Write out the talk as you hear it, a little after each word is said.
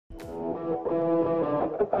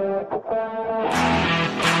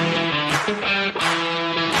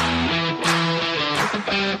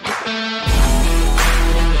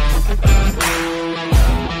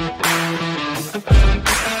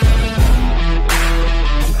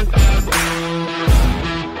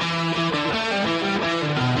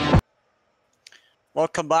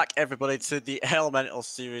Welcome back, everybody, to the Elemental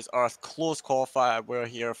Series Earth Close Qualifier. We're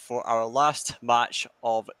here for our last match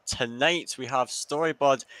of tonight. We have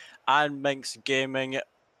Storybud and Minkz Gaming.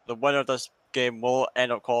 The winner of this game will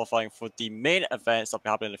end up qualifying for the main events that'll be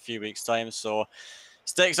happening in a few weeks' time. So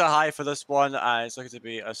stakes are high for this one, and it's looking to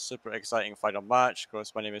be a super exciting final match. Of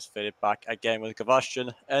course, my name is Faded, back again with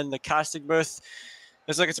Gavastion in the casting booth.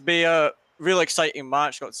 It's looking to be a really exciting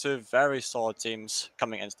match. Got two very solid teams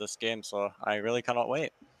coming into this game, so I really cannot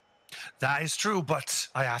wait. That is true, but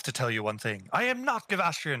I have to tell you one thing. I am not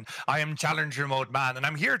Gavastrian. I am Challenger Mode Man, and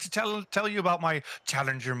I'm here to tell you about my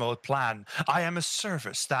Challenger Mode plan. I am a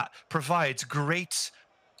service that provides great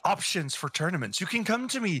options for tournaments. You can come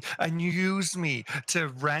to me and use me to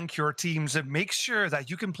rank your teams and make sure that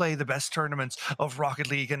you can play the best tournaments of Rocket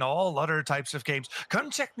League and all other types of games. Come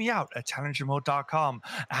check me out at challengermode.com.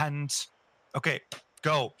 And okay,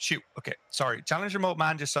 go shoot. Okay, sorry. Challenger Mode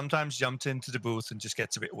Man just sometimes jumped into the booth and just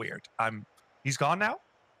gets a bit weird. He's gone now.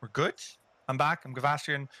 We're good. I'm back. I'm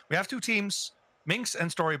Gavastrian. We have two teams, Minkz and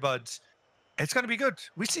Storybud. It's going to be good.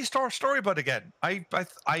 We see Storybud again. I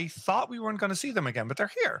thought we weren't going to see them again, but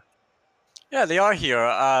they're here. Yeah, they are here.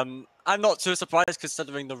 I'm not too surprised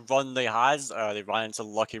considering the run they had. They ran into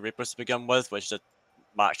Lucky Reapers to begin with, which is a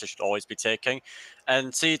match they should always be taking.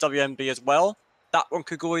 And CWMB as well. That one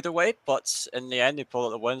could go either way, but in the end, they pull out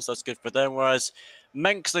the wins. So that's good for them. Whereas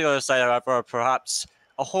Minkz, on the other side, however, are perhaps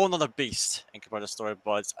a whole other beast in compared to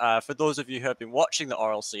Storybud. For those of you who have been watching the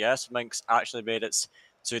RLCS, Minkz actually made it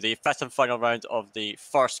to the fifth and final round of the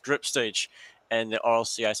first group stage in the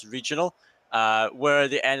RLCS regional, where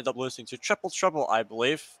they ended up losing to Triple Trouble, I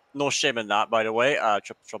believe. No shame in that, by the way.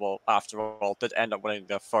 Triple Trouble, after all, did end up winning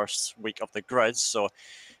the first week of the grid, so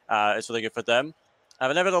it's really good for them.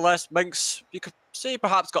 But nevertheless, Minkz, you could say,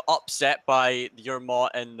 perhaps got upset by Yerma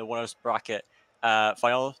in the winners bracket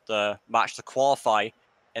final, the match to qualify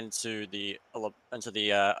into the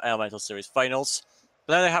Elemental Series finals.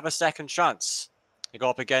 But then they have a second chance. They go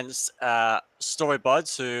up against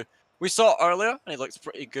Storybud, who we saw earlier, and he looked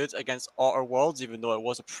pretty good against Outer Worlds, even though it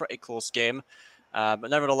was a pretty close game. But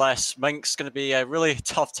nevertheless, Minkz is going to be a really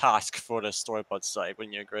tough task for the Storybud side,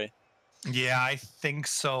 wouldn't you agree? Yeah, I think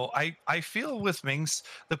so. I feel with Minkz,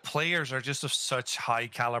 the players are just of such high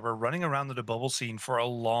caliber, running around in the bubble scene for a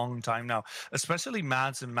long time now, especially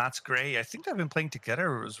Mads and Mats Gray. I think they've been playing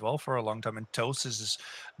together as well for a long time, and Tosis is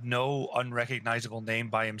no unrecognizable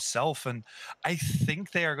name by himself, and I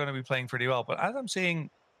think they are going to be playing pretty well. But as I'm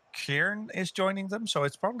seeing, Kieran is joining them, so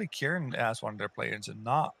it's probably Kieran as one of their players and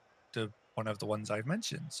not one of the ones I've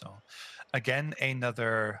mentioned. So again,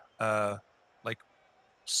 another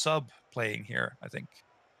sub playing here, I think.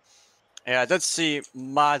 Yeah, I did see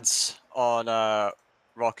Mads on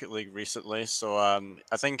Rocket League recently, so I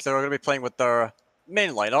think they're going to be playing with their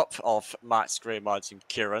main lineup of Mats, Gray, Mads, and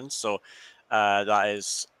Kieran. So that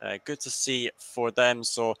is good to see for them.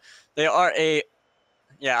 So they are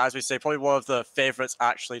as we say, probably one of the favorites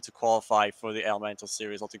actually to qualify for the Elemental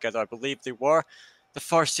Series altogether. I believe they were the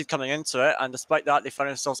first seed coming into it, and despite that, they found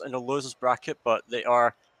themselves in the losers bracket, but they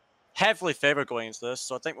are heavily favored going into this.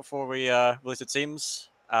 So I think before we release the teams,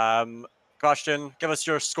 Christian, give us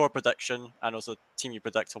your score prediction and also team you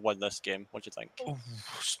predict to win this game. What do you think?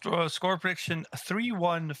 Score prediction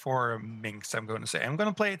 3-1 for Minkz, I'm going to say. I'm going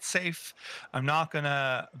to play it safe. I'm not going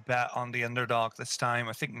to bet on the underdog this time.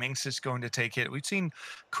 I think Minkz is going to take it. We've seen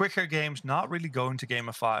quicker games not really going to game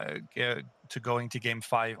 5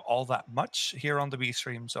 all that much here on the B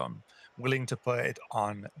stream, so I'm willing to put it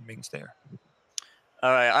on Minkz there. All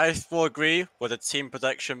right, I will agree with the team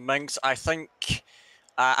prediction, Minkz. I think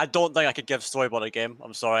I don't think I could give Storybud a game.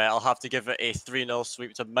 I'm sorry, I'll have to give it a 3-0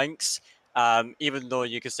 sweep to Minkz. Even though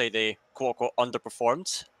you could say they quote-unquote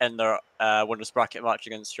underperformed in their winners bracket match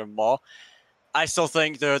against your Maw, I still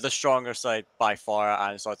think they're the stronger side by far,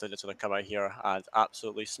 and so I think they're going to come out here and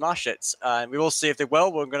absolutely smash it. And we will see if they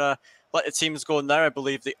will. We're going to let the teams go now. I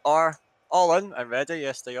believe they are all in and ready.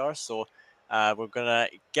 Yes, they are. So we're going to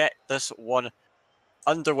get this one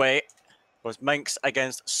underway. Was Minkz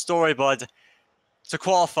against Storybud to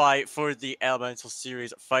qualify for the Elemental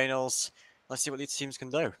Series finals. Let's see what these teams can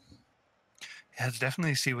do. Yeah, let's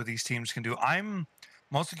definitely see what these teams can do. I'm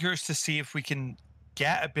mostly curious to see if we can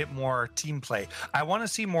get a bit more team play. I want to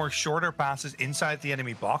see more shorter passes inside the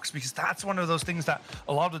enemy box, because that's one of those things that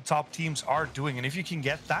a lot of the top teams are doing. And if you can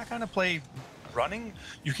get that kind of play running,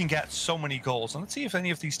 you can get so many goals. And let's see if any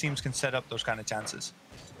of these teams can set up those kind of chances.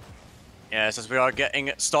 Yes, as we are getting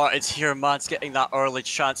started here, Mads getting that early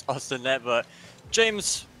chance off the net, but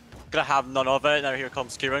James gonna have none of it. Now here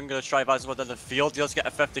comes Kieran, gonna try advance within the field. He does get a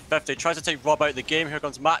 50-50, tries to take Rob out of the game. Here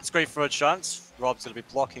comes Matt's great for a chance. Rob's gonna be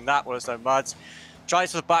blocking that, whereas now Mads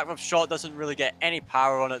tries for the back shot, doesn't really get any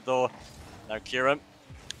power on it though. Now Kieran,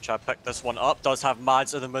 try to pick this one up, does have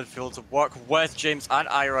Mads in the midfield to work with. James and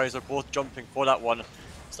iRiser both jumping for that one.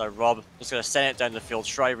 So Rob just going to send it down the field,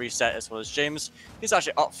 try reset as well as James. He's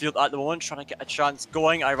actually upfield at the moment, trying to get a chance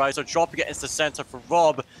going. iRiser dropping it into the centre for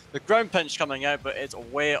Rob. The ground pinch coming out, but it's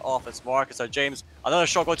way off its mark. So James, another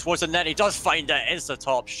shot going towards the net. He does find it. It's the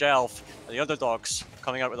top shelf. And the underdogs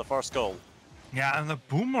coming out with the first goal. Yeah, and the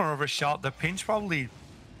boomer of a shot, the pinch probably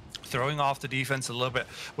throwing off the defense a little bit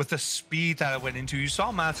with the speed that it went into. You saw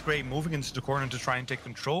Matt's great moving into the corner to try and take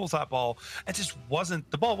control of that ball. It just wasn't,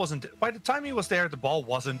 the ball wasn't, by the time he was there, the ball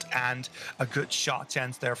wasn't, and a good shot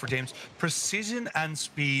chance there for James. Precision and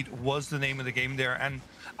speed was the name of the game there, and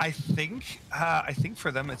I think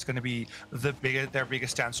for them it's going to be their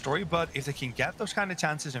biggest chance story. But if they can get those kind of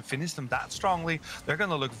chances and finish them that strongly, they're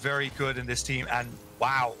going to look very good in this team. And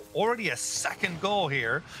wow, already a second goal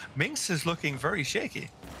here. Minkz is looking very shaky.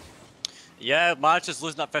 Yeah, Mads is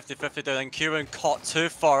losing that 50-50 there, and Kieran caught too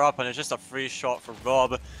far up, and it's just a free shot for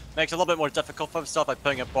Rob. Makes it a little bit more difficult for himself by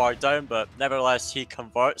putting a bar down, but nevertheless he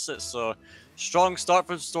converts it. So strong start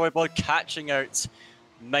from Storyboard, catching out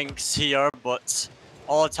Minkz here, but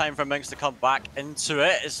all the time for Minkz to come back into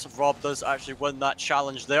it as Rob does actually win that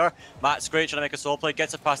challenge there. Matt's great, trying to make a solo play,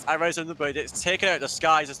 gets it past iRiser in the boot, it's taken out of the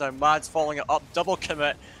skies, as now Mads following it up, double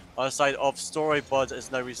commit on the side of Storybud,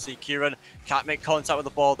 as now we see Kieran can't make contact with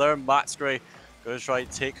the ball there. Matt's going to try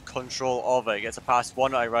to take control of it. Gets a pass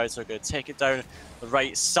one, iRiser going to take it down the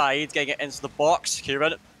right side, getting it into the box. Kieran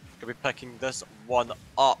going to be picking this one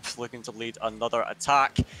up, looking to lead another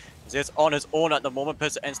attack. As it's on his own at the moment,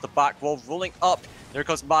 puts it into the back wall, rolling up. There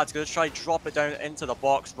comes Mads, going to try to drop it down into the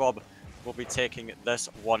box. Rob will be taking this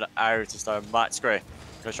one out. It's now Matt's going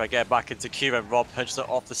to try to get it back into Kieran. Rob pinches it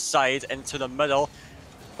off the side into the middle,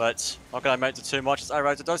 but not going to amount to too much. As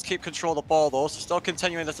iRiser does keep control of the ball though, so still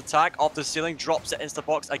continuing this attack off the ceiling, drops it into the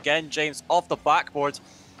box again. James off the backboard.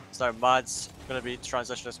 So now Mads going to be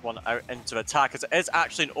transitioning this one out into attack, as it is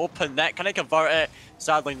actually an open net. Can he convert it?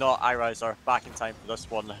 Sadly not. iRiser back in time for this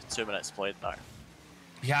one. 2 minutes played now.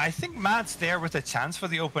 Yeah, I think Matt's there with a chance for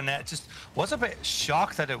the open net. Just was a bit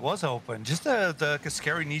shocked that it was open. Just the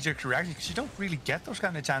scary knee-jerk reaction, because you don't really get those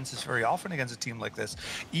kind of chances very often against a team like this.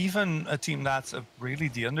 Even a team that's really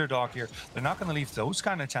the underdog here, they're not going to leave those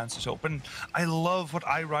kind of chances open. I love what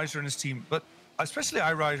iRiser and his team, but especially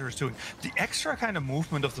iRiser is doing. The extra kind of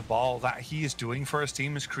movement of the ball that he is doing for his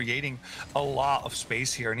team is creating a lot of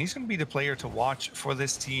space here, and he's going to be the player to watch for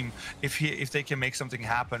this team if they can make something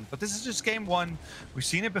happen. But this is just game one. We've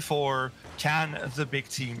seen it before. Can the big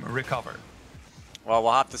team recover? Well,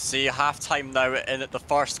 we'll have to see. Halftime now in the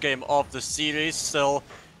first game of the series. Still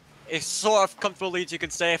a sort of comfortable lead, you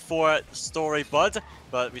could say, for Storybud.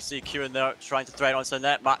 But we see Kieran there trying to thread onto the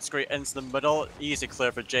net. Matt's great into the middle. Easy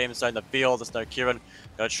clear for James down the field. It's now Kieran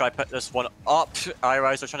going to try to pick this one up.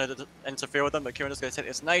 iRiser trying to interfere with him, but Kieran is going to take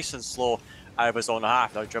this nice and slow out of his own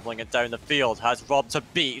half. Now dribbling it down the field. Has Rob to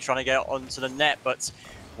beat, trying to get it onto the net, but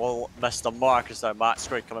will miss the mark. As now Matt's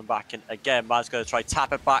great coming back in again. Matt's going to try to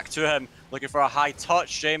tap it back to him. Looking for a high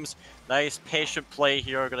touch. James, nice patient play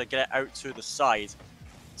here. Going to get it out to the side.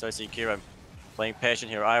 So I see Kieran playing patient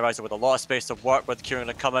here. iRiser with a lot of space to work with. Kieran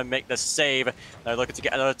going to come in, make the save. Now looking to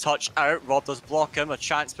get another touch out. Rob does block him. A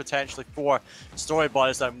chance potentially for Storybud.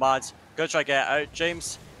 Is now Mads going to try to get it out.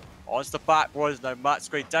 James onto the backboard. Now Matt's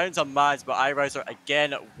great down to Mads, but iRiser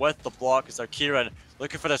again with the block. Is now Kieran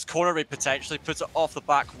looking for this corner read potentially. Puts it off the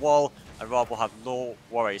back wall, and Rob will have no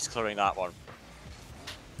worries clearing that one.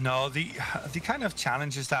 No, the kind of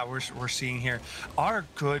challenges that we're seeing here are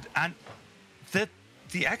good, and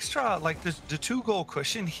the extra, like the 2-goal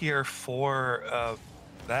cushion here for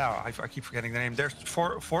I keep forgetting the name. There's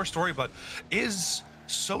for Storybud is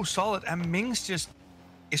so solid, and Minkz just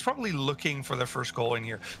is probably looking for their first goal in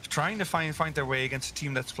here, trying to find their way against a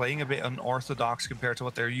team that's playing a bit unorthodox compared to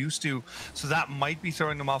what they're used to. So that might be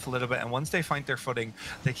throwing them off a little bit, and once they find their footing,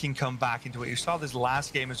 they can come back into it. You saw this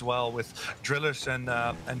last game as well with Drillers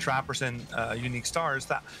and Trappers and Unique Stars,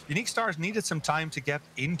 that Unique Stars needed some time to get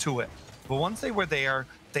into it. But once they were there,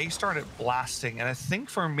 they started blasting. And I think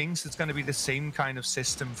for Minkz, it's going to be the same kind of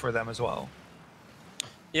system for them as well.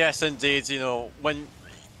 Yes, indeed. You know, when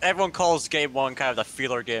everyone calls game one kind of the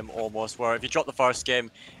feeler game almost, where if you drop the first game,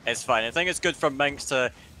 it's fine. I think it's good for Minkz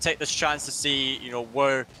to take this chance to see, you know,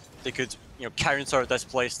 where they could, you know, counter this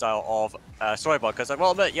playstyle of Storybud. Because I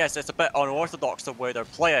will admit, yes, it's a bit unorthodox the way they're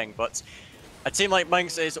playing, but a team like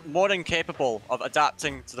Minkz is more than capable of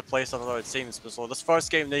adapting to the playstyle of other teams. So this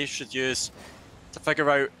first game they should use to figure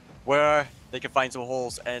out where they can find some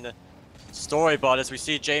holes in Storybud, as we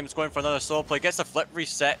see James going for another solo play, gets a flip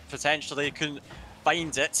reset potentially, couldn't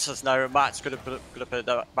find it, as now Matt's going to put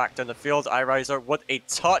it back down the field. iRiser with a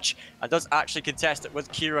touch, and does actually contest it with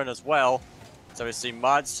Kieran as well. So we see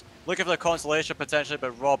Mads looking for the consolation potentially,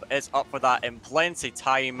 but Rob is up for that in plenty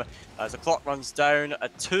time as the clock runs down. A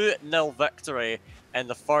 2-0 victory in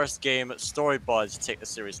the first game. Storybud take the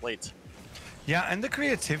series lead. Yeah, and the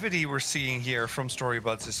creativity we're seeing here from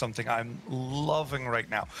Storybuds is something I'm loving right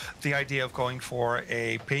now. The idea of going for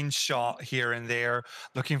a pinch shot here and there,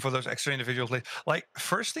 looking for those extra individual plays. Like,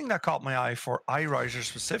 first thing that caught my eye for iRiser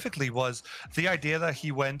specifically was the idea that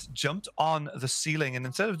he jumped on the ceiling, and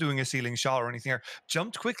instead of doing a ceiling shot or anything,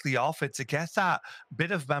 jumped quickly off it to get that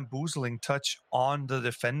bit of bamboozling touch on the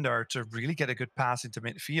defender to really get a good pass into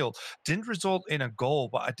midfield. Didn't result in a goal,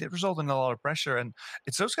 but it did result in a lot of pressure. And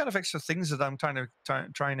it's those kind of extra things that I'm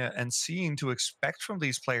trying to and seeing to expect from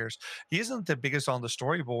these players. He isn't the biggest on the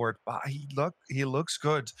storyboard, but he looks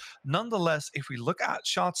good. Nonetheless, if we look at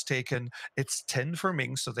shots taken, it's 10 for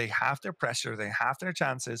Ming, so they have their pressure, they have their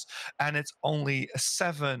chances, and it's only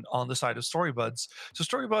 7 on the side of Storybuds. So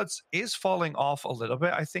Storybuds is falling off a little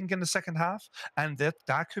bit, I think, in the second half, and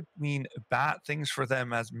that could mean bad things for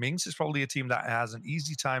them, as Minkz is probably a team that has an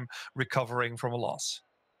easy time recovering from a loss.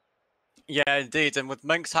 Yeah, indeed. And with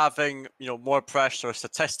Minkz having, you know, more pressure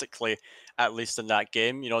statistically, at least in that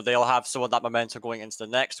game, you know, they'll have some of that momentum going into the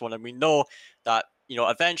next one. And we know that, you know,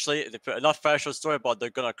 eventually if they put enough pressure on Storyboard,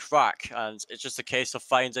 they're going to crack. And it's just a case of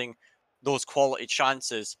finding those quality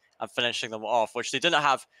chances and finishing them off, which they didn't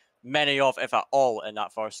have many of, if at all, in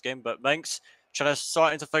that first game. But Minkz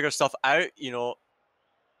starting to figure stuff out, you know,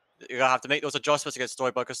 you're going to have to make those adjustments against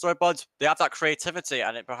Storyboard, because Storyboard, they have that creativity,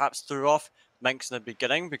 and it perhaps threw off Minkz in the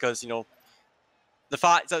beginning because, you know, the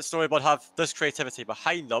fact that Storyboard have this creativity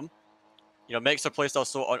behind them, you know, makes their playstyle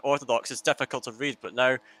so unorthodox. It's difficult to read, but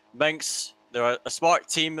now Minkz, they're a smart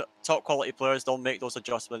team, top quality players. They'll make those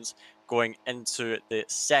adjustments going into the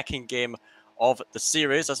second game of the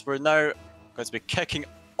series, as we're now going to be kicking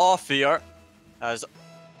off here, as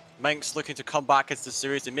Minkz looking to come back into the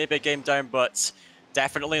series. They may be a game down, but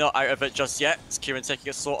definitely not out of it just yet. As Kieran taking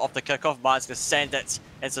a slow off the kickoff. Matt's going to send it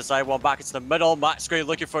into the side one, back into the middle. Matt's Gray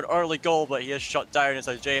looking for an early goal, but he is shut down as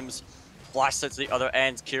James blasts it to the other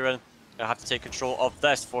end. Kieran going to have to take control of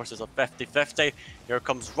this. Forces a 50-50. Here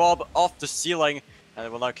comes Rob off the ceiling, and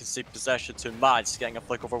we'll now concede possession to Mads. Getting a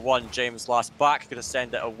flick over one. James last back, going to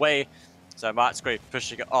send it away. So Matt's Gray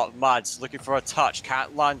pushing it up. Mads looking for a touch,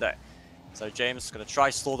 can't land it. So James is going to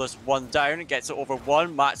try slow this one down, gets it over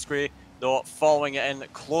one. Matt's Gray, though, following it in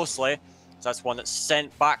closely. So that's one that's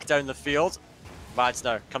sent back down the field. Mads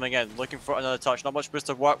now coming in, looking for another touch. Not much boost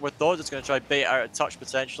to work with though. Just going to try bait out a touch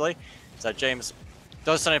potentially. So James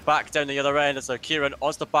does send it back down the other end. So Kieran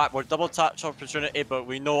onto the backboard, double touch opportunity, but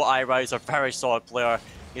we know iRise, a very solid player.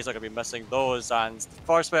 He's not going to be missing those. And the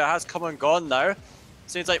first player has come and gone now.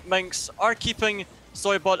 Seems like Minkz are keeping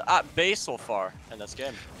Storyboard at bay so far in this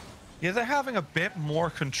game. Yeah, they're having a bit more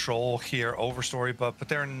control here over Storyboard, but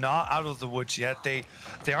they're not out of the woods yet. They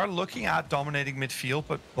are looking at dominating midfield,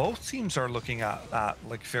 but both teams are looking at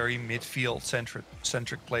like very midfield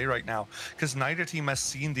centric play right now, because neither team has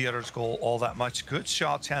seen the other's goal all that much. Good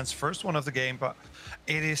shot chance, first one of the game, but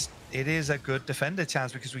it is a good defended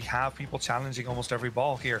chance because we have people challenging almost every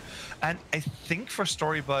ball here. And I think for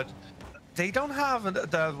Storyboard, they don't have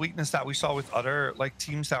the weakness that we saw with other like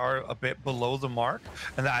teams that are a bit below the mark,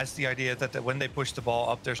 and that is the idea that when they push the ball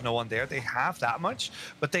up, there's no one there. They have that much,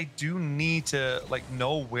 but they do need to like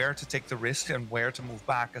know where to take the risk and where to move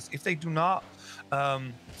back, because if they do not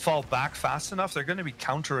fall back fast enough, they're going to be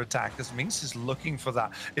counterattacked, because Minkz is looking for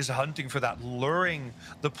that, is hunting for that, luring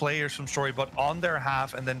the players from Storyboard on their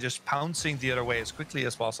half and then just pouncing the other way as quickly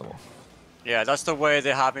as possible. Yeah, that's the way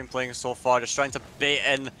they have been playing so far, just trying to bait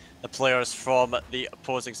in the players from the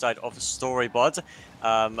opposing side of Storybud.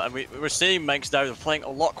 And we're seeing Minkz now, they're playing a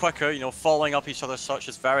lot quicker, you know, following up each other's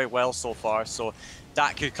touches very well so far. So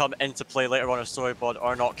that could come into play later on if Storybud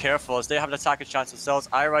are not careful, as they have an attacking chance themselves.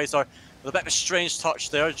 iRiser with a bit of a strange touch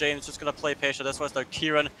there. James just going to play patient. This one's now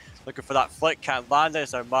Kieran looking for that flick, can't land it.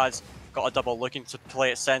 So Mads got a double, looking to play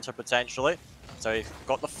at center potentially. So he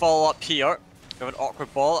got the follow up here. An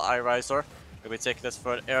awkward ball. iRiser We'll be taking this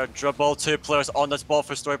for an air dribble. 2 players on this ball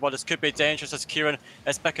for Storybud. This could be dangerous as Kieran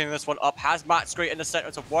is picking this one up. Has Max Gray in the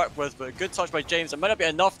center to work with, but a good touch by James. It might not be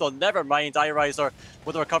enough though. Never mind. iRiser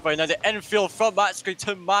with the recovery. Now the infield from Max Gray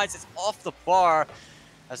to Mads. It's off the bar.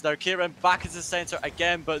 As now Kieran back into the center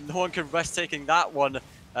again, but no one can risk taking that one.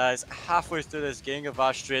 It's halfway through this game of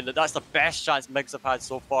Austrian. That's the best chance Minkz have had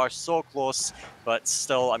so far. So close, but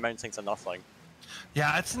still amounting to nothing.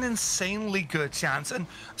 Yeah, it's an insanely good chance, and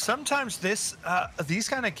sometimes these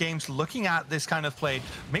kind of games, looking at this kind of play,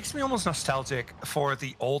 makes me almost nostalgic for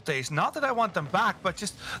the old days. Not that I want them back, but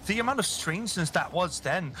just the amount of strangeness that was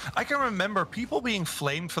then. I can remember people being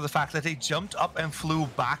flamed for the fact that they jumped up and flew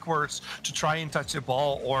backwards to try and touch a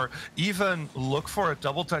ball, or even look for a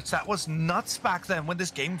double touch. That was nuts back then when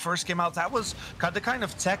this game first came out. That was the kind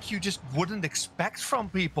of tech you just wouldn't expect from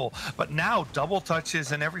people. But now double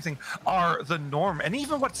touches and everything are the norm, and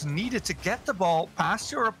even what's needed to get the ball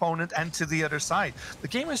past your opponent and to the other side. The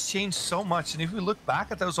game has changed so much, and if we look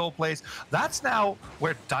back at those old plays, that's now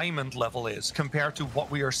where diamond level is compared to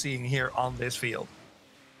what we are seeing here on this field.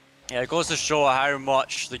 Yeah, it goes to show how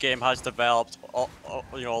much the game has developed,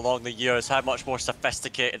 along the years, how much more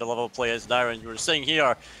sophisticated the level of play is now. And you were saying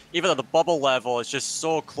here, even at the bubble level, it's just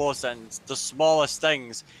so close, and the smallest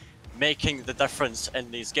things making the difference in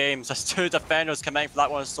these games. There's 2 defenders coming for that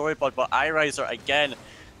one on Storybud, but iRiser again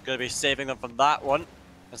going to be saving them from that one.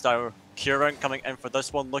 There's now Kieran coming in for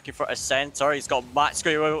this one, looking for a center. He's got Max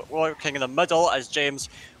Gray working in the middle as James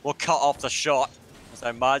will cut off the shot. There's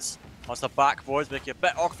now Mads on the backboards, making it a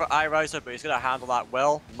bit awkward for iRiser, but he's going to handle that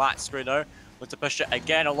well. Max Gray now looking to push it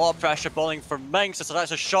again. A lot of pressure building for Minkz, so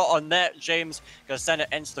that's a shot on net. James going to send it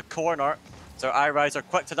into the corner. So iRiser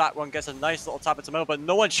quick to that one, gets a nice little tap into the middle, but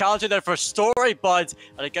no one challenging there for Storybud,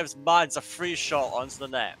 and it gives Mads a free shot onto the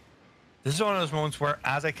net. This is one of those moments where,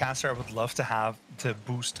 as a caster, I would love to have to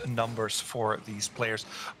boost numbers for these players.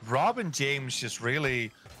 Rob and James just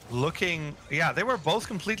really looking, yeah, they were both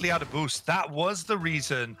completely out of boost. That was the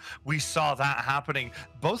reason we saw that happening.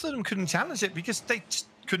 Both of them couldn't challenge it because they just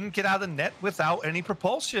couldn't get out of the net without any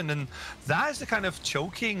propulsion, and that is the kind of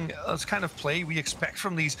choking kind of play we expect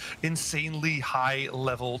from these insanely high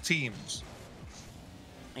level teams.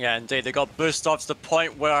 Yeah, indeed, they got boosted off to the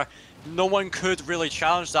point where no one could really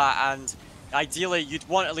challenge that, and ideally you'd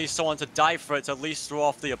want at least someone to die for it to at least throw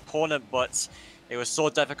off the opponent, but it was so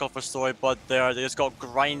difficult for Storybud there. They just got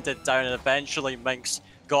grinded down, and eventually Minkz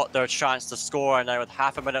got their chance to score, and now with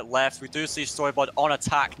half a minute left, we do see Storybud on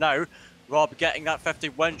attack now. Rob getting that 50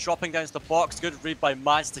 win, dropping down to the box. Good read by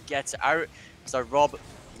Mads to get it out. So Rob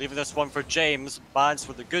leaving this one for James. Mads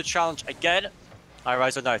with a good challenge again.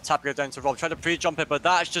 iRiser now tapping it down to Rob, trying to pre-jump it, but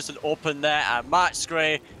that's just an open net. And Max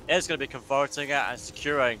Gray is going to be converting it and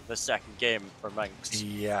securing the second game for Minkz.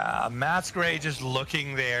 Yeah, Max Gray just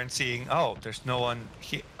looking there and seeing, oh, there's no one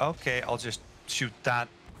here. Okay, I'll just shoot that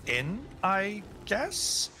in, I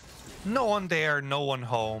guess. No one there, no one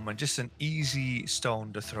home, and just an easy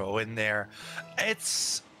stone to throw in there.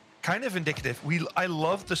 It's kind of indicative. I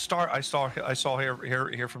love the start I saw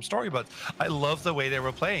here from Storybud. I love the way they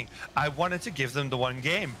were playing. I wanted to give them the one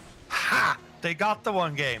game. Ha! They got the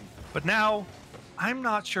one game. But now, I'm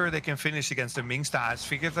not sure they can finish against the Minkz that has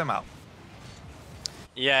figured them out.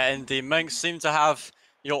 Yeah, and the Minkz seem to have,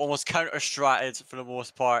 almost counter-stratted for the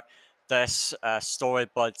most part this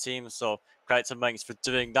Storybud team. So credit to Minkz for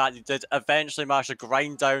doing that. He did eventually manage to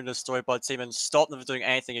grind down the Storybud team and stop them from doing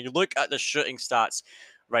anything. And you look at the shooting stats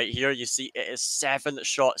right here, you see it is 7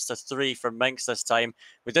 shots to 3 for Minkz this time.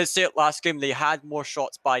 We did see it last game, they had more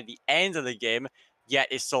shots by the end of the game, yet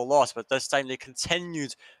they still lost. But this time they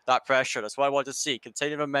continued that pressure. That's what I wanted to see.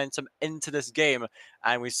 Continued momentum into this game.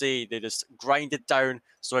 And we see they just grinded down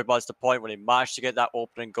Storybud to the point where they managed to get that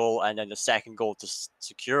opening goal and then the second goal to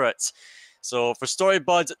secure it. So for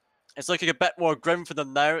Storybud, it's looking a bit more grim for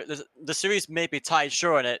them now. The series may be tied,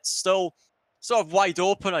 sure, and it's still sort of wide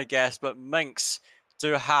open, I guess, but Minkz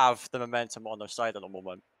do have the momentum on their side at the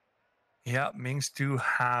moment. Yeah, Minkz do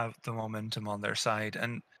have the momentum on their side,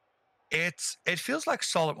 and it feels like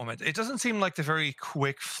solid momentum. It doesn't seem like the very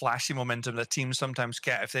quick, flashy momentum that teams sometimes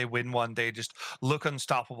get. If they win one, they just look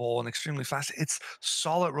unstoppable and extremely fast. It's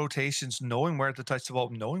solid rotations, knowing where to touch the ball,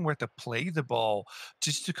 knowing where to play the ball,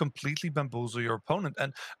 just to completely bamboozle your opponent.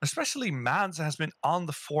 And especially Mads has been on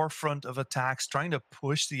the forefront of attacks, trying to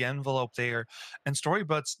push the envelope there. And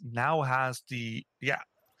Storybuds now has the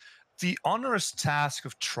onerous task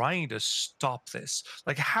of trying to stop this.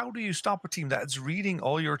 Like, how do you stop a team that's reading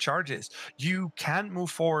all your charges? You can't move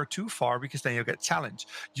forward too far because then you'll get challenged.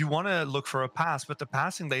 You want to look for a pass, but the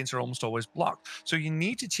passing lanes are almost always blocked. So you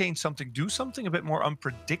need to change something, do something a bit more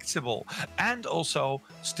unpredictable, and also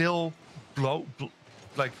still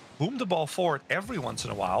like boom the ball forward every once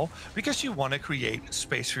in a while because you want to create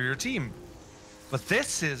space for your team. But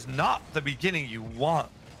this is not the beginning you want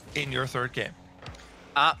in your third game.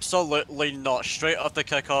 Absolutely not. Straight off the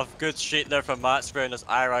kickoff, good streak there from Matsgray, and as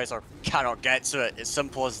iRiser cannot get to it. It's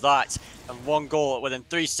simple as that. And one goal within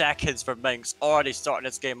 3 seconds for Minkz, already starting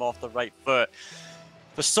this game off the right foot.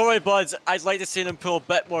 For Storybuds, I'd like to see them pull a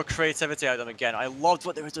bit more creativity out of them again. I loved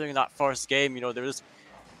what they were doing in that first game. You know,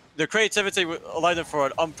 their creativity allowed them for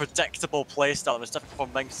an unpredictable playstyle. It was difficult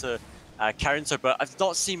for Minkz to counter, but I've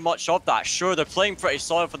not seen much of that. Sure, they're playing pretty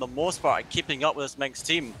solid for the most part and keeping up with this Minkz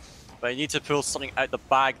team, but you need to pull something out the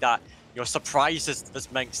bag that, you know, surprises this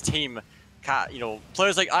Minkz team. You know,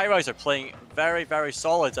 players like iRiser are playing very, very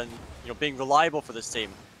solid and, you know, being reliable for this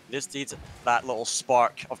team. This needs that little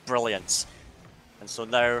spark of brilliance. And so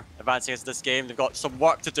now, advancing into this game, they've got some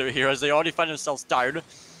work to do here as they already find themselves down.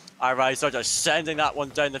 iRiser just sending that one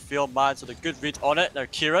down the field. Mads with a good read on it. Now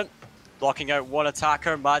Kieran blocking out one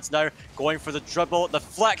attacker. Mads now going for the dribble. The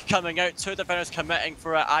flick coming out. 2 defenders committing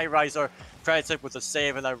for it. iRiser credited with the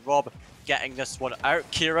save, and now Rob getting this one out.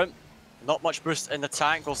 Kieran, not much boost in the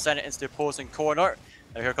tank, will send it into the opposing corner.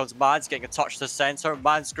 Now here comes Mads getting a touch to the centre.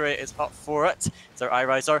 Mansgray is up for it. So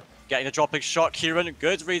iRiser getting a dropping shot. Kieran,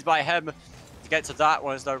 good read by him to get to that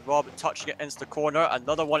one. Is now Rob touching it into the corner.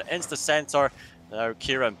 Another one into the centre. Now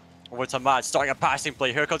Kieran over to Mads, starting a passing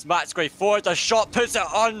play. Here comes Matsgray forward, the shot puts it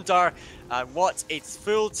under. And what a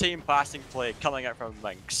full team passing play coming out from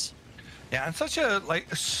Minkz. Yeah, and such a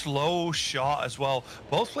slow shot as well.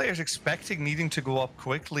 Both players expecting needing to go up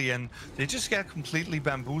quickly, and they just get completely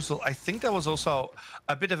bamboozled. I think that was also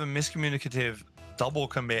a bit of a miscommunicative double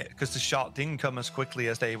commit because the shot didn't come as quickly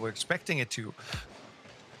as they were expecting it to.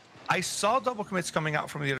 I saw double commits coming out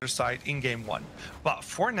from the other side in game 1, but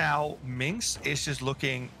for now, Minkz is just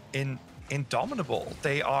looking indomitable.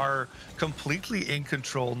 They are completely in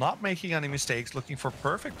control, not making any mistakes, looking for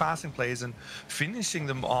perfect passing plays and finishing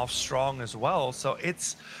them off strong as well. So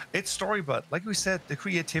it's Storybud. Like we said, the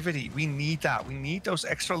creativity, we need that. We need those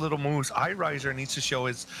extra little moves. iRiser needs to show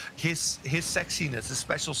his sexiness, his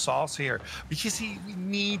special sauce here, because we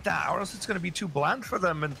need that, or else it's going to be too bland for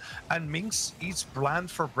them. And Minkz eats bland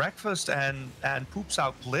for breakfast and poops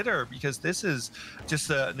out glitter, because this is just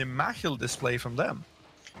an immaculate display from them.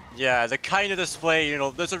 Yeah, the kind of display, you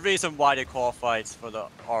know, there's a reason why they qualified for the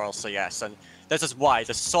RLCS, and this is why.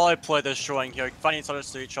 The solid play they're showing here, finding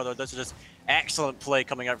touches to each other, this is just excellent play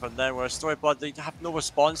coming out from them, whereas Storybud, they have no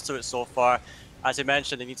response to it so far. As I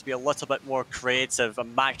mentioned, they need to be a little bit more creative and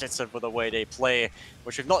imaginative with the way they play,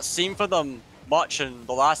 which we've not seen from them much in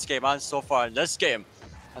the last game and so far in this game.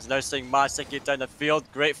 As now seeing Mads taking it down the field,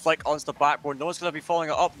 great flick onto the backboard. No one's going to be following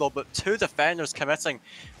it up though, but 2 defenders committing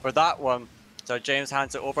for that one. So James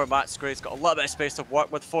hands it over. Matsgray's got a little bit of space to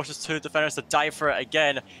work with, forces 2 defenders to dive for it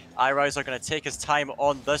again. iRiser going to take his time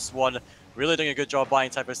on this one. Really doing a good job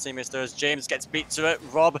buying time for his teammates there as James gets beat to it.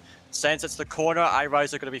 Rob sends it to the corner.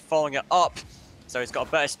 iRiser going to be following it up. So he's got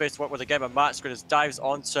a bit of space to work with again, but Matsgray just dives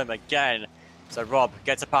onto him again. So Rob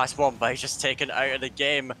gets a pass 1, but he's just taken out of the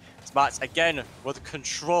game. It's Mats again with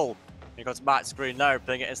control. Here comes Matsgray now,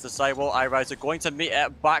 putting it into the sidewall. iRiser going to meet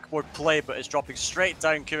it, backboard play, but it's dropping straight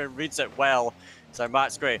down. Kieran reads it well. So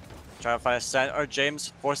Matsgray trying to find a center.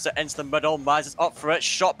 James forces it into the middle. Mads is up for it.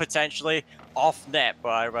 Shot potentially off net, but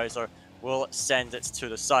iRiser will send it to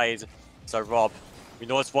the side. So Rob, we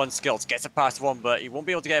know it's one skill to get it past 1, but he won't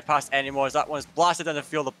be able to get it past anymore as that one's blasted in the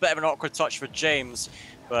field. A bit of an awkward touch for James,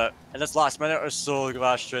 but in this last minute or so,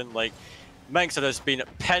 Sebastian, like, Minkz has been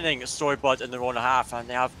pinning Storybud in their own half, and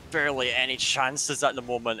they have barely any chances at the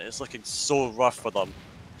moment. It's looking so rough for them.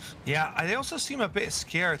 Yeah, they also seem a bit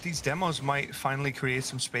scared. These demos might finally create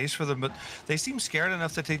some space for them, but they seem scared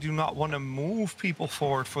enough that they do not want to move people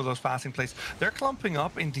forward for those passing plays. They're clumping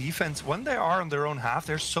up in defense. When they are on their own half,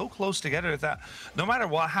 they're so close together that no matter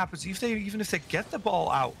what happens, even if they get the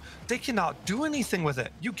ball out, they cannot do anything with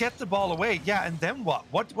it. You get the ball away, yeah, and then what?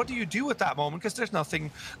 What do you do at that moment? Because there's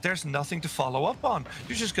nothing to follow up on.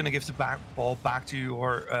 You're just going to give the ball back to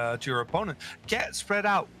your opponent. Get spread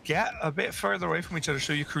out, get a bit further away from each other,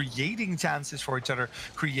 so you creating chances for each other,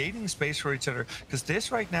 creating space for each other, because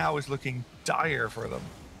this right now is looking dire for them.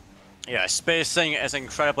 Yeah, spacing is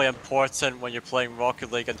incredibly important when you're playing Rocket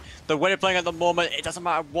League, and the way you're playing at the moment, it doesn't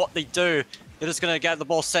matter what they do, they're just going to get the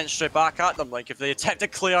ball sent straight back at them. Like, if they attempt to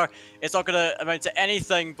clear, it's not going to amount to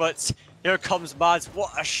anything, but here comes Mads.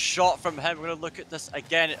 What a shot from him. We're going to look at this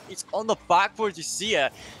again. It's on the backboard, you see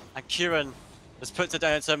it, and Kieran has put it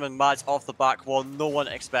down to him, and Mads off the back wall. No one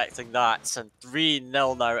expecting that. And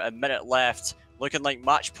 3-0 now, a minute left. Looking like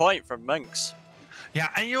match point for Minkz. Yeah,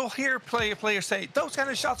 and you'll hear players say, those kind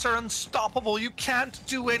of shots are unstoppable. You can't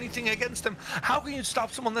do anything against them. How can you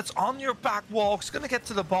stop someone that's on your back wall, who's going to get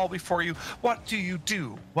to the ball before you? What do you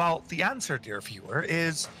do? Well, the answer, dear viewer,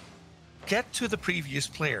 is get to the previous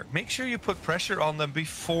player. Make sure you put pressure on them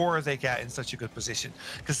before they get in such a good position,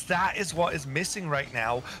 because that is what is missing right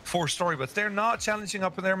now for Storybot. They're not challenging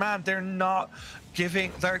up in their man. They're not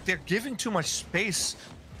giving, they're giving too much space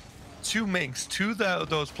to Minkz, to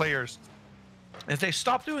those players. If they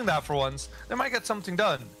stop doing that for once, they might get something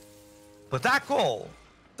done. But that goal,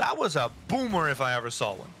 that was a boomer if I ever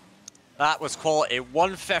saw one. That was quality.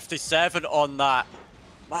 157 on that.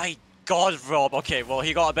 My God, Rob. Okay, well,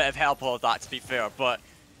 he got a bit of help out of that, to be fair. But,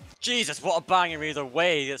 Jesus, what a banger either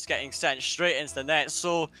way. It's getting sent straight into the net.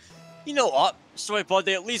 So, you know what? Storybot,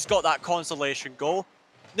 they at least got that consolation goal.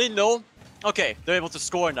 They know, okay, they're able to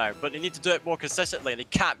score now, but they need to do it more consistently. They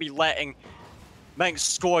can't be letting Minkz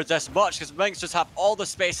score this much, because Minkz just have all the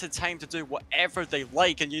space and time to do whatever they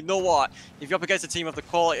like. And you know what? If you're up against a team of the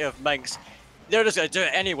quality of Minkz, they're just going to do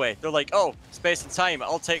it anyway. They're like, oh, space and time,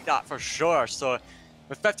 I'll take that for sure. So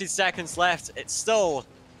with 15 seconds left, it's still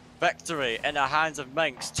victory in the hands of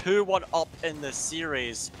Minkz. 2-1 up in the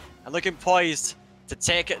series. And looking poised to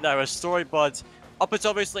take it now as Storybot up until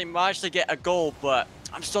obviously managed to get a goal, but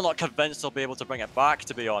I'm still not convinced they'll be able to bring it back,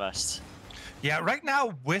 to be honest. Yeah, right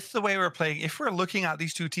now, with the way we're playing, if we're looking at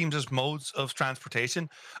these two teams as modes of transportation,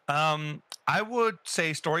 I would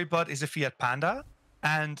say Storybot is a Fiat Panda,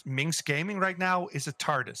 and Minkz Gaming right now is a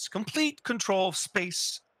TARDIS. Complete control of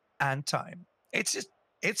space and time. It's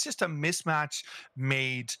just a mismatch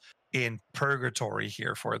made in purgatory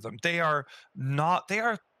here for them. They are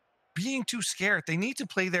being too scared. They need to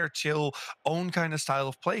play their chill, own kind of style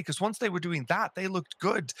of play, because once they were doing that, they looked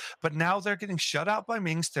good. But now they're getting shut out by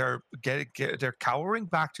Minkz. They're cowering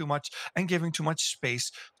back too much and giving too much space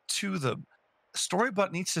to them.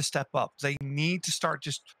 Storybot needs to step up. They need to start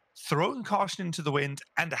just throwing caution into the wind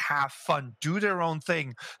and have fun. Do their own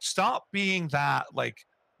thing. Stop being that like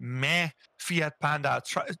meh Fiat Panda.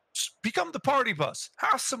 Become the party bus.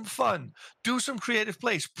 Have some fun. Do some creative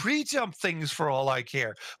plays. Pre-jump things for all I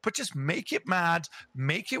care. But just make it mad,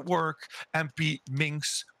 make it work, and beat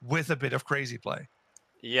Minkz with a bit of crazy play.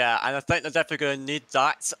 Yeah, and I think they're definitely going to need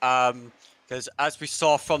that, because as we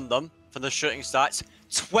saw from them, from the shooting stats,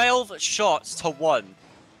 12 shots to 1.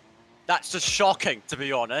 That's just shocking, to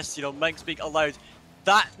be honest. You know, Minkz being allowed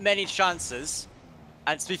that many chances.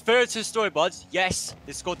 And to be fair to Storybot, yes,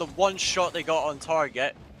 they scored the one shot they got on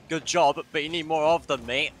target. Good job, but you need more of them,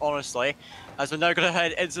 mate, honestly. As we're now going to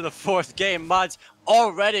head into the fourth game. Mads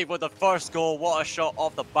already with the first goal. What a shot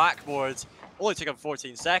off the backboard. Only took him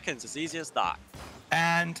 14 seconds, as easy as that.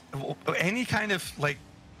 And any kind of, like,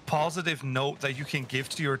 positive note that you can give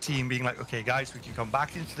to your team, being like, okay, guys, we can come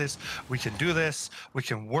back into this. We can do this. We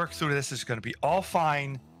can work through this. It's going to be all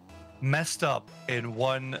fine. Messed up in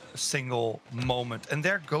one single moment, and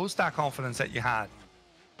there goes that confidence that you had.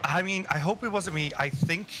 I mean, I hope it wasn't me. I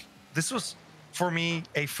think this was, for me,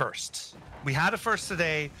 a first. We had a first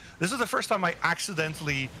today. This was the first time I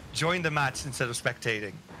accidentally joined the match instead of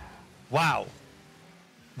spectating. Wow,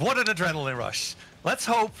 what an adrenaline rush. Let's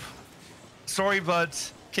hope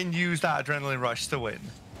Storybot can use that adrenaline rush to win.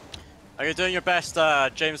 Are you doing your best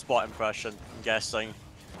James Bond impression, I'm guessing?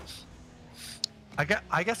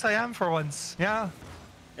 I guess I am for once. Yeah.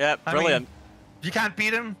 Yeah, brilliant. I mean, you can't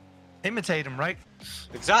beat him, imitate him, right?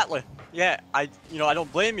 Exactly. Yeah, I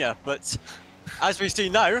don't blame you, but as we see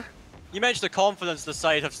now, you mentioned the confidence the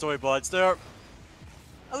side of Storybots. They're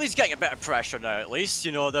at least getting a bit of pressure now, at least.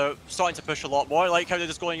 You know, they're starting to push a lot more. I like how they're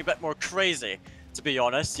just going a bit more crazy, to be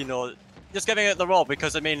honest. You know, just giving it the roll,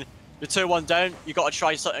 because, I mean, you're 2-1 down, you got to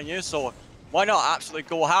try something new, so why not absolutely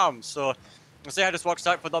go ham? So we'll see how this works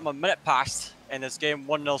out for them. A minute past in this game,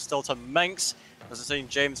 1-0 still to Minkz. As I say,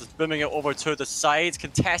 James is booming it over to the side,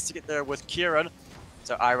 contesting it there with Kieran.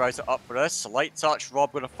 So iRiser up for this. Light touch,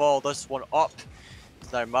 Rob going to follow this one up.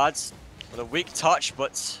 It's now Mads with a weak touch,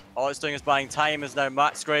 but all it's doing is buying time. Is now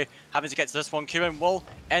Max Gray having to get to this one. Kieran will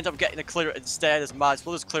end up getting the clear instead, as Mads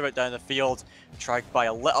will just clear it down the field. Try to buy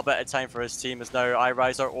a little bit of time for his team, as now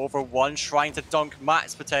iRiser over one, trying to dunk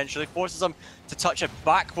Mads potentially. Forces him to touch it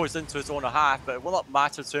backwards into his own half, but it will not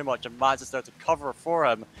matter too much, and Mads is there to cover for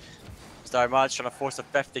him. As now Mads trying to force a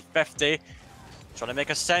 50-50. Trying to make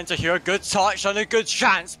a center here. Good touch and a good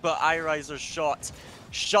chance, but iRiser's shot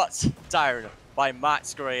shut down by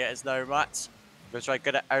Matt Gray. It is now Matt going to try to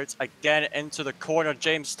get it out again into the corner.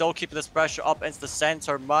 James still keeping this pressure up into the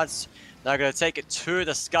center. Mads now going to take it to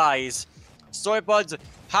the skies. Storybot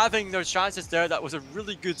having their chances there. That was a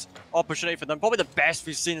really good opportunity for them. Probably the best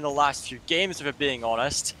we've seen in the last few games, if we're being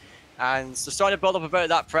honest. And they're starting to build up a bit of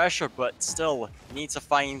that pressure, but still need to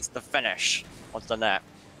find the finish onto the net.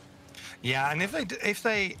 Yeah, and if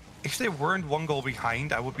they weren't one goal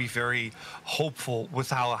behind, I would be very hopeful with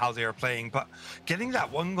how they are playing. But getting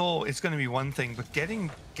that one goal is going to be one thing, but getting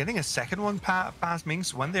a second one past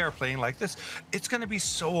Minkz when they are playing like this, it's going to be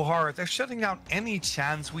so hard. They're shutting down any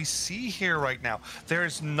chance we see here right now. There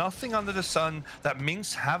is nothing under the sun that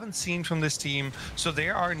Minkz haven't seen from this team, so they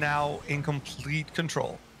are now in complete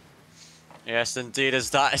control. Yes, indeed,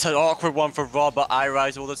 it's an awkward one for Rob, but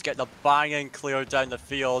iRise will just get the banging clear down the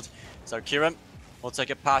field. So Kieran will take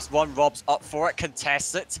it past one. Rob's up for it,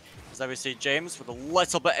 contests it. As now we see James with a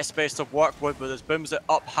little bit of space to work with, but this booms it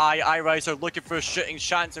up high. iRise are looking for a shooting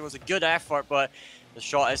chance. It was a good effort, but the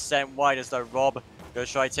shot is sent wide as now Rob going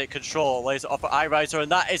to try to take control. Lays it up at iRiser,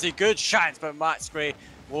 and that is a good chance, but Matt Gray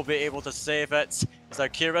will be able to save it. As now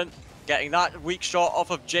Kieran getting that weak shot off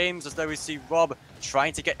of James, as now we see Rob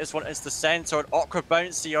trying to get this one into the center. An awkward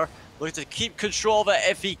bounce here, looking to keep control of it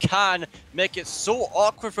if he can. Make it so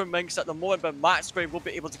awkward for Minkz at the moment, but Matt Gray will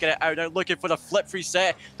be able to get it out. Now looking for the flip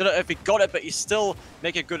reset. Don't know if he got it, but he's still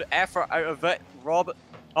making a good effort out of it. Rob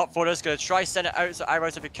up for this, going to try send it out to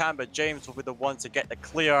iRise if he can, but James will be the one to get the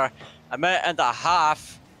clear. A minute and a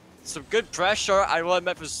half. Some good pressure. I will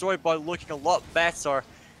admit for Storyboy looking a lot better,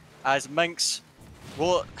 as Minkz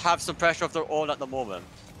will have some pressure of their own at the moment.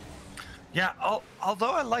 Yeah,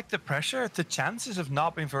 although I like the pressure, the chances have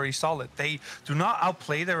not been very solid. They do not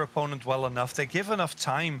outplay their opponent well enough. They give enough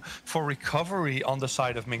time for recovery on the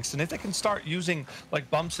side of Minkz. And if they can start using like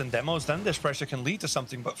bumps and demos, then this pressure can lead to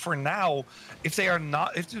something. But for now, if they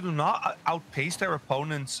do not outpace their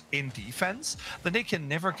opponents in defense, then they can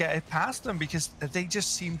never get it past them because they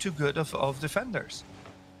just seem too good of defenders.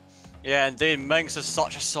 Yeah, indeed. Minkz is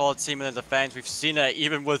such a solid team in the defense. We've seen it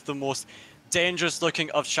even with the most dangerous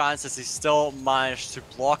looking of chances, he still managed to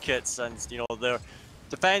block it, and you know their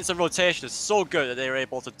defense and rotation is so good that they were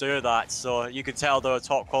able to do that. So you can tell they're a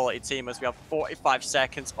top quality team as we have 45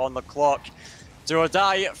 seconds on the clock. Do or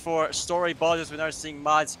die for Story Bodies. We're now seeing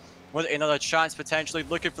Mads with another chance potentially,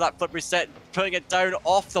 looking for that flip reset, putting it down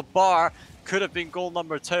off the bar. Could have been goal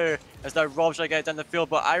number 2, as now Rob's trying to get it down the field,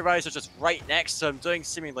 but iRise is just right next to him, doing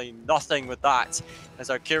seemingly nothing with that. As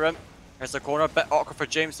our Kieran, there's the corner, a bit awkward for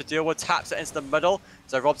James to deal with, taps it into the middle.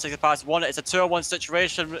 So Rob takes it past one. It's a 2-on-1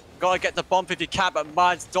 situation. Gotta get the bump if you can, but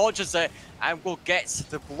Mads dodges it and will get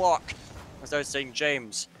the block. As now seeing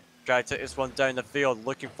James try to take this one down the field,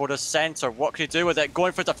 looking for the center. What can he do with it?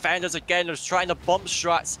 Going for defenders again. There's trying to bump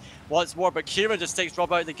strats once more, but Kieran just takes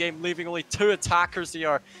Rob out of the game, leaving only 2 attackers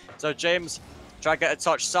here. So James try to get a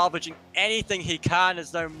touch, salvaging anything he can,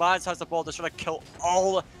 as now Mads has the ball, just trying to kill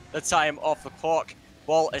all the time off the clock.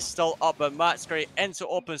 Ball is still up, but Matt Gray into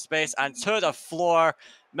open space and to the floor.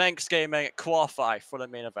 Minkz Gaming qualify for the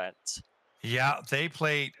main event. Yeah, they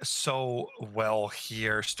played so well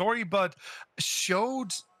here. Storybud showed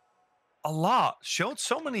a lot, showed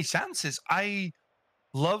so many chances. I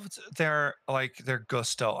loved their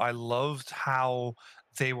gusto. I loved how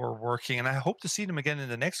they were working, and I hope to see them again in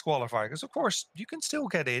the next qualifier, because of course you can still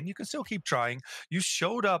get in, you can still keep trying. You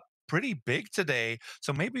showed up pretty big today,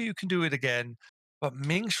 so maybe you can do it again. But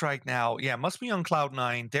Minkz right now, yeah, must be on cloud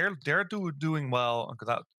 9. They're doing well.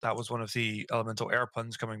 That was one of the elemental air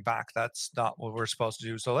puns coming back. That's not what we're supposed to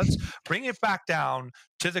do. So let's bring it back down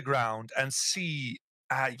to the ground and see.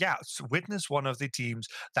 Yeah, witness one of the teams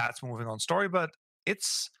that's moving on. Story, but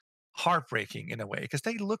it's heartbreaking in a way because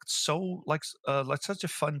they looked so like such a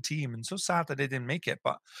fun team, and so sad that they didn't make it.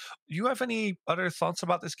 But you have any other thoughts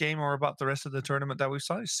about this game or about the rest of the tournament that we've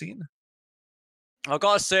seen? I've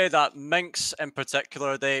got to say that Minkz in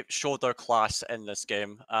particular, they showed their class in this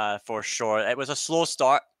game for sure. It was a slow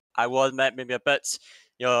start. I will admit, maybe a bit,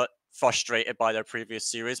 frustrated by their previous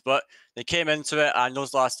series, but they came into it, and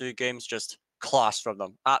those last 2 games just class from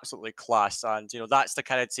them, absolutely class. And that's the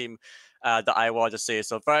kind of team that I want to see.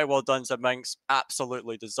 So very well done to Minkz,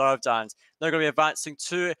 absolutely deserved, and they're going to be advancing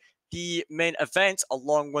to the main event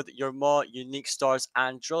along with your more unique stars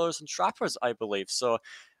and drillers and trappers, I believe. So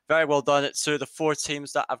very well done to the 4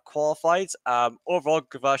 teams that have qualified. Overall,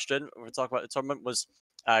 Gavashton, when we talk about the tournament, was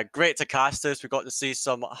great to cast this. We got to see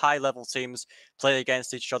some high-level teams play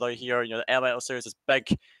against each other here. The Elemental Series is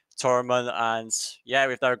big tournament, and yeah,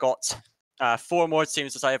 we've now got 4 more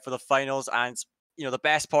teams decided for the finals. And the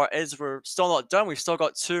best part is we're still not done. We've still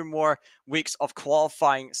got 2 more weeks of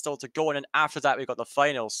qualifying still to go, and then after that we got the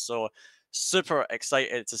finals. So super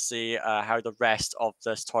excited to see how the rest of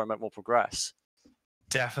this tournament will progress.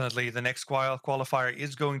 Definitely. The next qualifier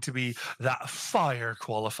is going to be that fire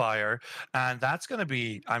qualifier. And that's going to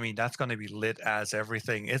be, I mean, that's going to be lit as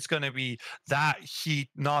everything. It's going to be that heat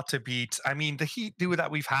not to beat. I mean, the heat do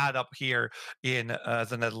that we've had up here in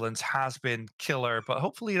the Netherlands has been killer, but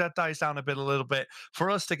hopefully that dies down a little bit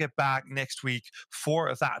for us to get back next week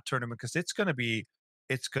for that tournament because it's going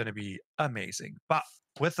to be amazing. But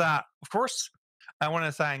with that, of course, I want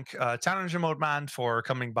to thank Challenger Mode Man for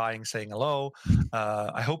coming by and saying hello.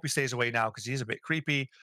 I hope he stays away now because he's a bit creepy.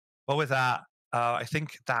 But with that, I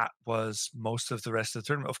think that was most of the rest of the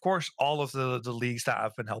tournament. Of course, all of the leagues that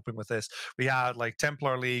have been helping with this. We had like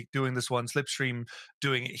Templar League doing this one, Slipstream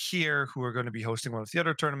doing it here, who are going to be hosting one of the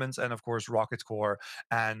other tournaments, and of course Rocket Core.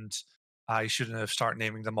 And I shouldn't have started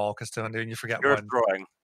naming them all because then you forget You're one. throwing.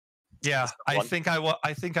 Yeah, That's the I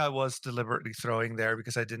one. think I was deliberately throwing there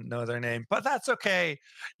because I didn't know their name, but that's okay.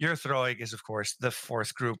 Your throwing is of course the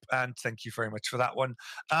fourth group, and thank you very much for that one.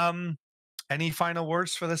 Any final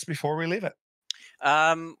words for this before we leave it?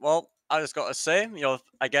 Well, I just got to say,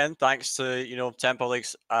 again, thanks to Tempo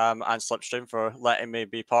Leaks and Slipstream for letting me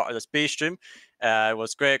be part of this B stream. It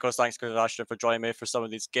was great. Of course, thanks to Ashton for joining me for some of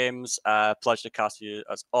these games. Pleasure to cast with you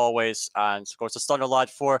as always, and of course, the Stunner Lad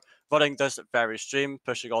for running this very stream,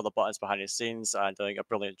 pushing all the buttons behind the scenes and doing a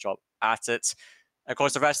brilliant job at it. Of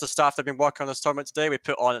course, the rest of the staff that have been working on this tournament today, we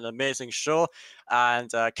put on an amazing show,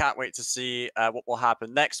 and can't wait to see what will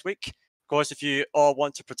happen next week. Of course, if you all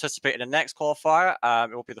want to participate in the next qualifier,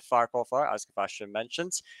 it will be the fire qualifier, as Sebastian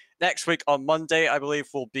mentioned. Next week on Monday, I believe,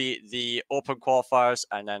 will be the open qualifiers,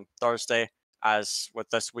 and then Thursday, as with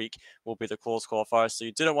this week, will be the closed qualifiers. So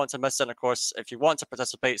you didn't want to miss it. Of course, if you want to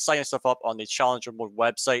participate, sign yourself up on the Challenger Mode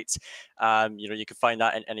website. You can find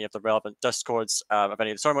that in any of the relevant discords of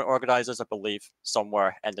any of the tournament organizers, I believe,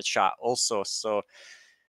 somewhere in the chat also. So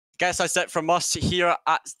guess that's it from us here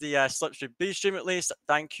at the Slipstream B stream, at least.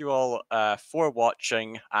 Thank you all for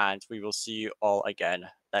watching, and we will see you all again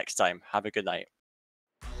next time. Have a good night.